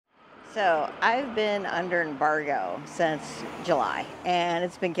So I've been under embargo since July, and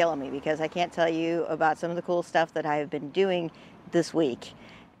it's been killing me because I can't tell you about some of the cool stuff that I've been doing this week.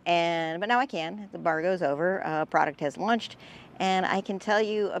 But now I can. The embargo's over. Product has launched, and I can tell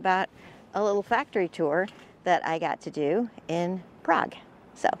you about a little factory tour that I got to do in Prague.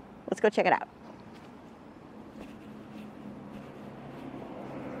 So let's go check it out.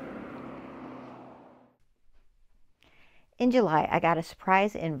 In July, I got a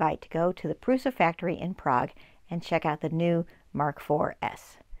surprise invite to go to the Prusa factory in Prague and check out the new MK4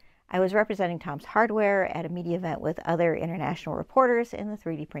 S. I was representing Tom's Hardware at a media event with other international reporters in the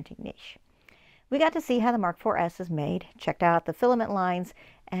 3D printing niche. We got to see how the MK4 S is made, checked out the filament lines,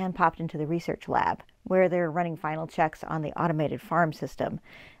 and popped into the research lab, where they're running final checks on the automated farm system.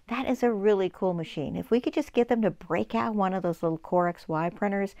 That is a really cool machine. If we could just get them to break out one of those little Core XY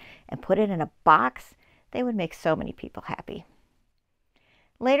printers and put it in a box, they would make so many people happy.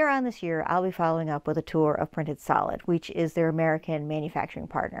 Later on this year, I'll be following up with a tour of Printed Solid, which is their American manufacturing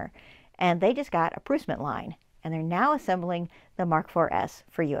partner. And they just got a Prusa line, and they're now assembling the MK4 S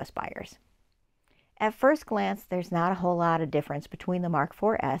for US buyers. At first glance, there's not a whole lot of difference between the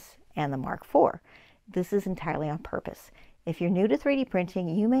MK4 S and the MK4. This is entirely on purpose. If you're new to 3D printing,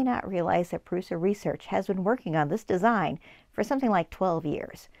 you may not realize that Prusa Research has been working on this design for something like 12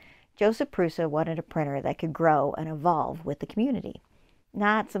 years. Joseph Prusa wanted a printer that could grow and evolve with the community,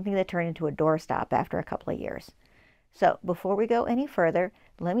 not something that turned into a doorstop after a couple of years. So before we go any further,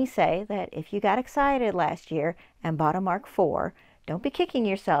 let me say that if you got excited last year and bought a MK4, don't be kicking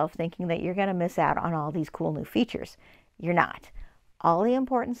yourself thinking that you're going to miss out on all these cool new features. You're not. All the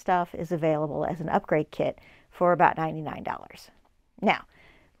important stuff is available as an upgrade kit for about $99. Now,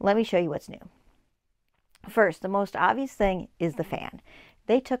 let me show you what's new. First, the most obvious thing is the fan.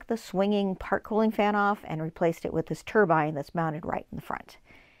 They took the swinging part cooling fan off and replaced it with this turbine that's mounted right in the front.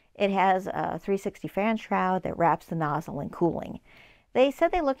 It has a 360 fan shroud that wraps the nozzle in cooling. They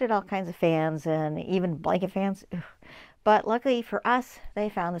said they looked at all kinds of fans and even blanket fans, but luckily for us, they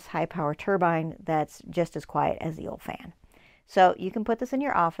found this high power turbine that's just as quiet as the old fan. So you can put this in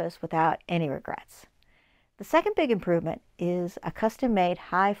your office without any regrets. The second big improvement is a custom-made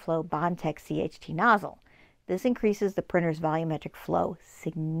high-flow Bondtech CHT nozzle. This increases the printer's volumetric flow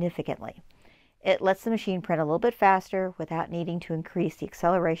significantly. It lets the machine print a little bit faster without needing to increase the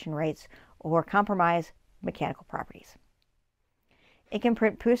acceleration rates or compromise mechanical properties. It can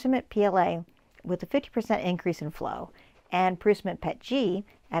print Prusa PLA with a 50% increase in flow and Prusa PET G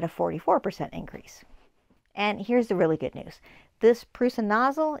at a 44% increase. And here's the really good news. This Prusa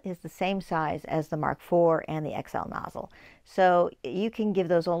nozzle is the same size as the MK4 and the XL nozzle. So you can give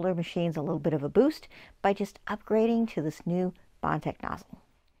those older machines a little bit of a boost by just upgrading to this new Bondtech nozzle.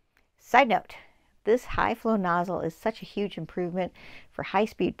 Side note, this high flow nozzle is such a huge improvement for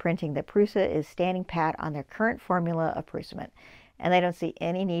high-speed printing that Prusa is standing pat on their current formula of Prusa, and they don't see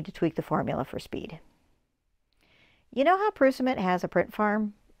any need to tweak the formula for speed. You know how Prusa has a print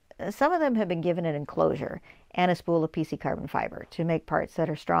farm? Some of them have been given an enclosure and a spool of PC carbon fiber to make parts that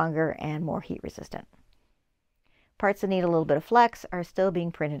are stronger and more heat resistant. Parts that need a little bit of flex are still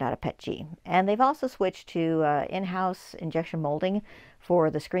being printed out of PET G, and they've also switched to in-house injection molding for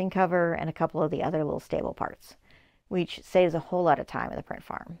the screen cover and a couple of the other little stable parts, which saves a whole lot of time at the print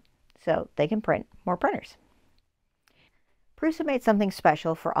farm, so they can print more printers. Prusa made something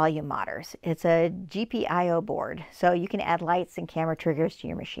special for all you modders. It's a GPIO board, so you can add lights and camera triggers to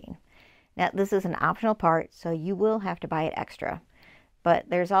your machine. Now, this is an optional part, so you will have to buy it extra. But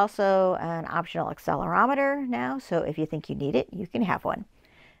there's also an optional accelerometer now, so if you think you need it, you can have one.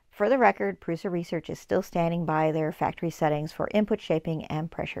 For the record, Prusa Research is still standing by their factory settings for input shaping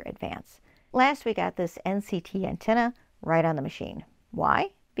and pressure advance. Last, we got this NCT antenna right on the machine.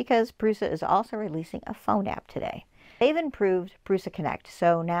 Why? Because Prusa is also releasing a phone app today. They've improved Prusa Connect,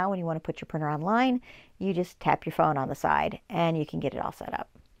 so now when you want to put your printer online, you just tap your phone on the side and you can get it all set up.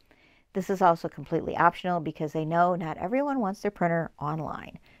 This is also completely optional because they know not everyone wants their printer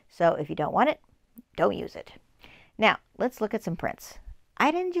online. So if you don't want it, don't use it. Now, let's look at some prints.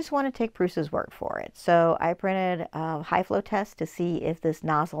 I didn't just want to take Prusa's word for it, so I printed a high flow test to see if this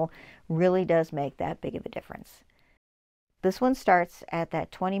nozzle really does make that big of a difference. This one starts at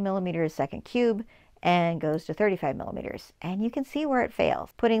that 20 millimeters a second cube and goes to 35 millimeters. And you can see where it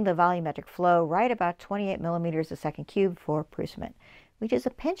fails, putting the volumetric flow right about 28 millimeters a second cube for Prusa, which is a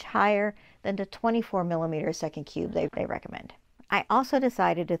pinch higher than the 24 millimeters a second cube they recommend. I also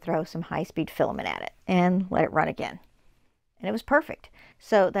decided to throw some high-speed filament at it and let it run again. And it was perfect.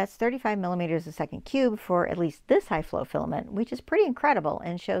 So that's 35 millimeters a second cube for at least this high flow filament, which is pretty incredible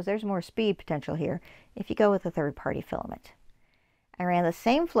and shows there's more speed potential here if you go with a third-party filament. I ran the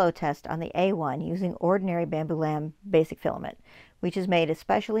same flow test on the A1 using ordinary Bambu Lab basic filament, which is made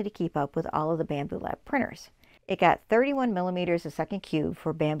especially to keep up with all of the Bambu Lab printers. It got 31 millimeters a second cube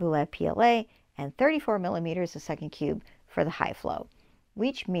for Bambu Lab PLA and 34 millimeters a second cube for the high flow,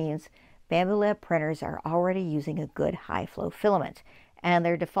 which means Bambu Lab printers are already using a good high flow filament, and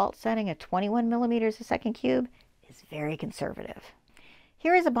their default setting of 21 millimeters a second cube is very conservative.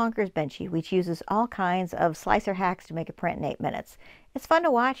 Here is a bonkers benchy, which uses all kinds of slicer hacks to make a print in 8 minutes. It's fun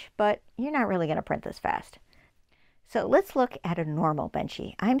to watch, but you're not really going to print this fast. So let's look at a normal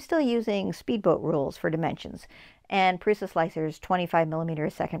benchy. I'm still using speedboat rules for dimensions and Prusa Slicer's 25 millimeter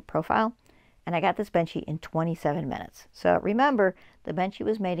a second profile, and I got this benchy in 27 minutes. So remember, the benchy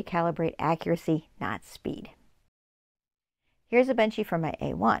was made to calibrate accuracy, not speed. Here's a benchy from my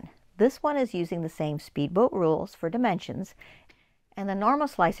A1. This one is using the same speedboat rules for dimensions and the normal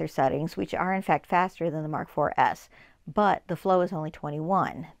slicer settings, which are in fact faster than the MK4 S, but the flow is only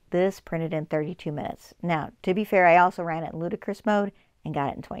 21. This printed in 32 minutes. Now, to be fair, I also ran it in ludicrous mode and got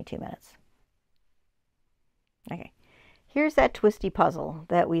it in 22 minutes. Okay, here's that Twisty puzzle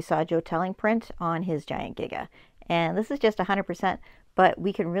that we saw Joe Telling print on his giant Giga. And this is just 100%, but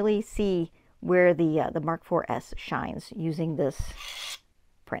we can really see where the MK4 S shines using this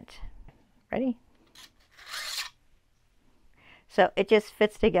print. Ready? So it just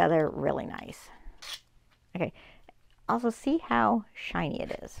fits together really nice. Okay, also see how shiny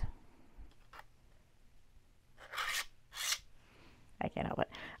it is. I can't help it.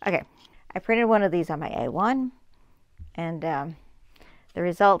 Okay, I printed one of these on my A1, and the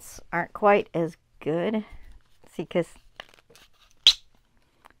results aren't quite as good. See, because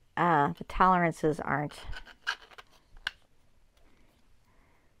the tolerances aren't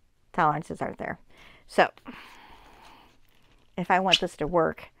there. So if I want this to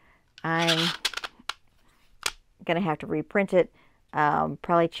work, I'm going to have to reprint it,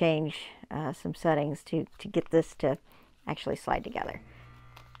 probably change some settings to get this to actually slide together.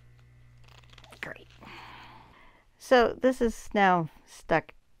 Great. So this is now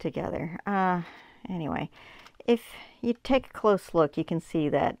stuck together. Anyway, if you take a close look, you can see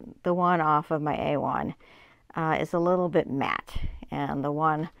that the one off of my A1 is a little bit matte, and the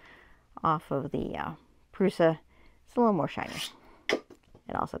one off of the Prusa is a little more shiny.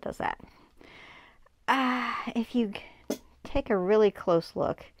 It also does that. If you take a really close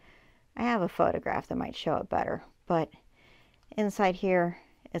look, I have a photograph that might show it better, but inside here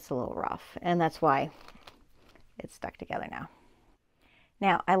it's a little rough, and that's why it's stuck together now.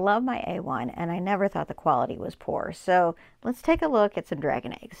 Now, I love my A1, and I never thought the quality was poor, so let's take a look at some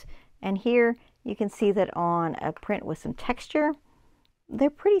dragon eggs. And here you can see that on a print with some texture, they're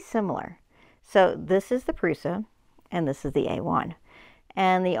pretty similar. So this is the Prusa, and this is the A1.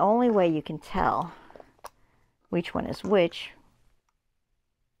 And the only way you can tell which one is which...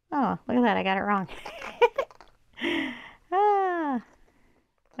 Oh, look at that, I got it wrong.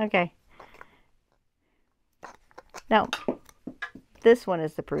 Okay. No, this one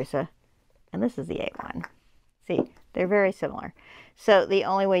is the Prusa, and this is the A1. See, they're very similar. So the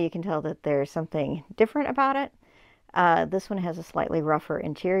only way you can tell that there's something different about it, this one has a slightly rougher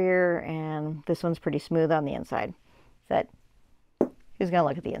interior, and this one's pretty smooth on the inside. So who's going to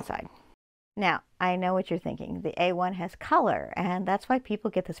look at the inside? Now, I know what you're thinking. The A1 has color, and that's why people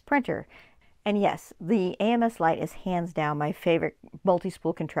get this printer. And yes, the AMS Lite is hands down my favorite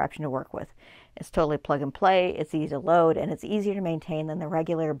multi-spool contraption to work with. It's totally plug and play, it's easy to load, and it's easier to maintain than the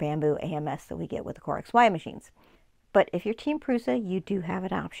regular Bambu AMS that we get with the Core XY machines. But if you're Team Prusa, you do have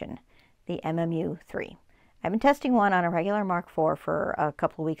an option, the MMU3. I've been testing one on a regular MK4 for a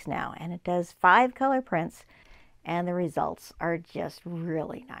couple of weeks now, and it does 5 color prints, and the results are just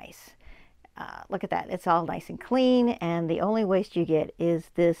really nice. Look at that, it's all nice and clean, and the only waste you get is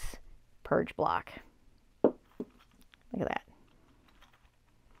this purge block. Look at that.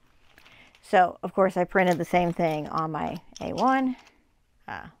 So, of course, I printed the same thing on my A1.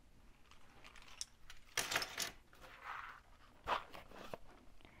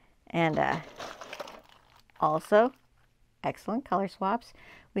 And also, excellent color swaps.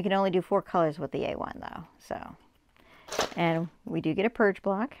 We can only do 4 colors with the A1, though. So, and we do get a purge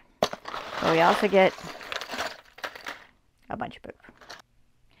block, but we also get a bunch of poop.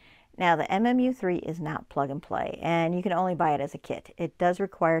 Now, the MMU3 is not plug and play, and you can only buy it as a kit. It does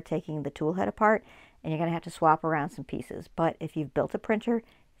require taking the tool head apart, and you're going to have to swap around some pieces. But if you've built a printer,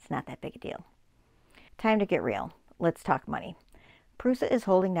 it's not that big a deal. Time to get real. Let's talk money. Prusa is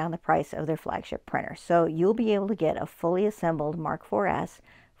holding down the price of their flagship printer, so you'll be able to get a fully assembled MK4 S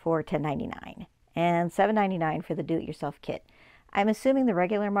for $10.99 and $7.99 for the do-it-yourself kit. I'm assuming the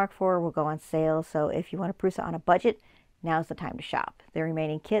regular MK4 will go on sale, so if you want a Prusa on a budget, now's the time to shop. The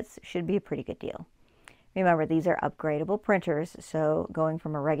remaining kits should be a pretty good deal. Remember, these are upgradable printers, so going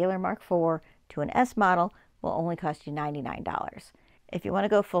from a regular Mark IV to an S model will only cost you $99. If you want to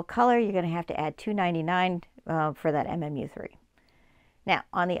go full color, you're going to have to add $299 for that MMU3. Now,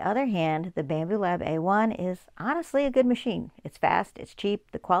 on the other hand, the Bambu Lab A1 is honestly a good machine. It's fast, it's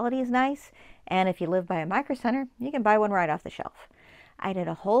cheap, the quality is nice, and if you live by a micro center, you can buy one right off the shelf. I did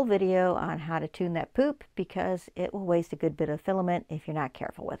a whole video on how to tune that poop because it will waste a good bit of filament if you're not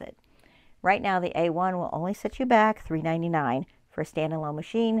careful with it. Right now, the A1 will only set you back $399 for a standalone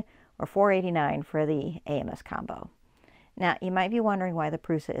machine or $489 for the AMS combo. Now, you might be wondering why the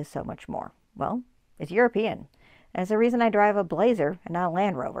Prusa is so much more. Well, it's European. That's the reason I drive a Blazer and not a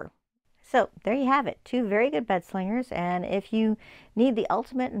Land Rover. So there you have it, two very good bed slingers, and if you need the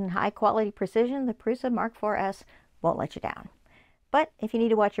ultimate and high quality precision, the Prusa Mark IV S won't let you down. But if you need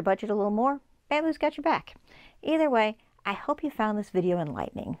to watch your budget a little more, Bambu's got your back. Either way, I hope you found this video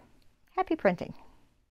enlightening. Happy printing!